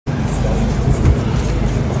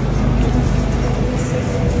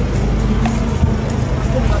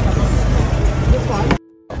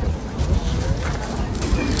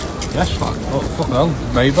Well,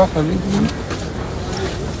 Maybach, I think.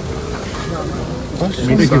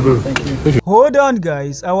 Hold on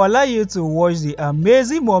guys, I will allow you to watch the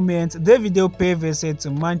amazing moment Davido pay visit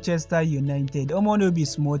to Manchester United. Omo no be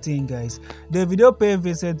small thing guys. Davido pay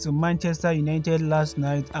visit to Manchester United last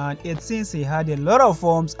night and it seems he had a lot of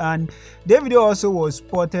forms, and Davido also was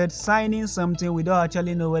spotted signing something. We don't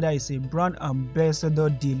actually know whether it's a brand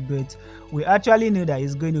ambassador deal, but we actually know that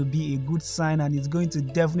it's going to be a good sign and it's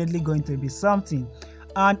definitely going to be something.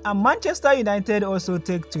 And Manchester United also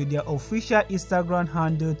take to their official Instagram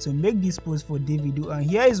handle to make this post for Davido, and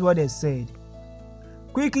here is what they said.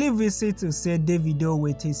 Quickly visit to see Davido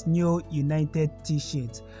with his new United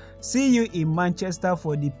t-shirt. See you in Manchester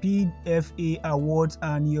for the PFA Awards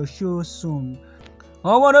and your show soon.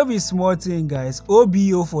 I wanna be small thing guys.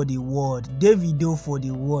 OBO for the word, Davido for the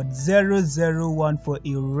word, 001 for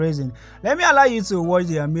a reason. Let me allow you to watch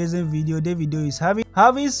the amazing video Davido is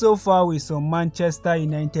having so far with some Manchester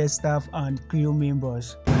United staff and crew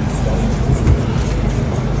members.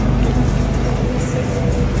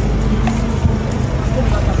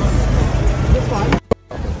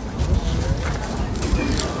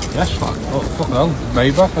 Yes, fuck hell,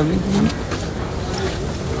 Maybach, I think.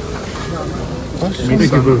 Thank you.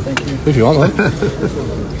 If you want,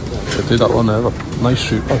 I do that one there. Nice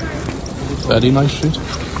shoot, very nice shoot.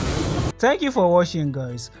 Thank you for watching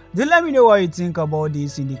guys. Do let me know what you think about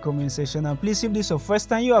this in the comment section, and please, if this is your first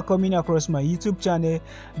time you are coming across my YouTube channel,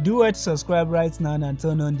 do it, subscribe right now and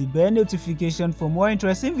turn on the bell notification for more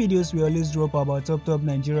interesting videos we always drop about top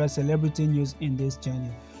Nigeria celebrity news in this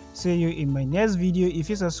channel. See you in my next video if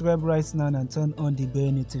you subscribe right now and turn on the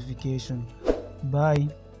bell notification. Bye.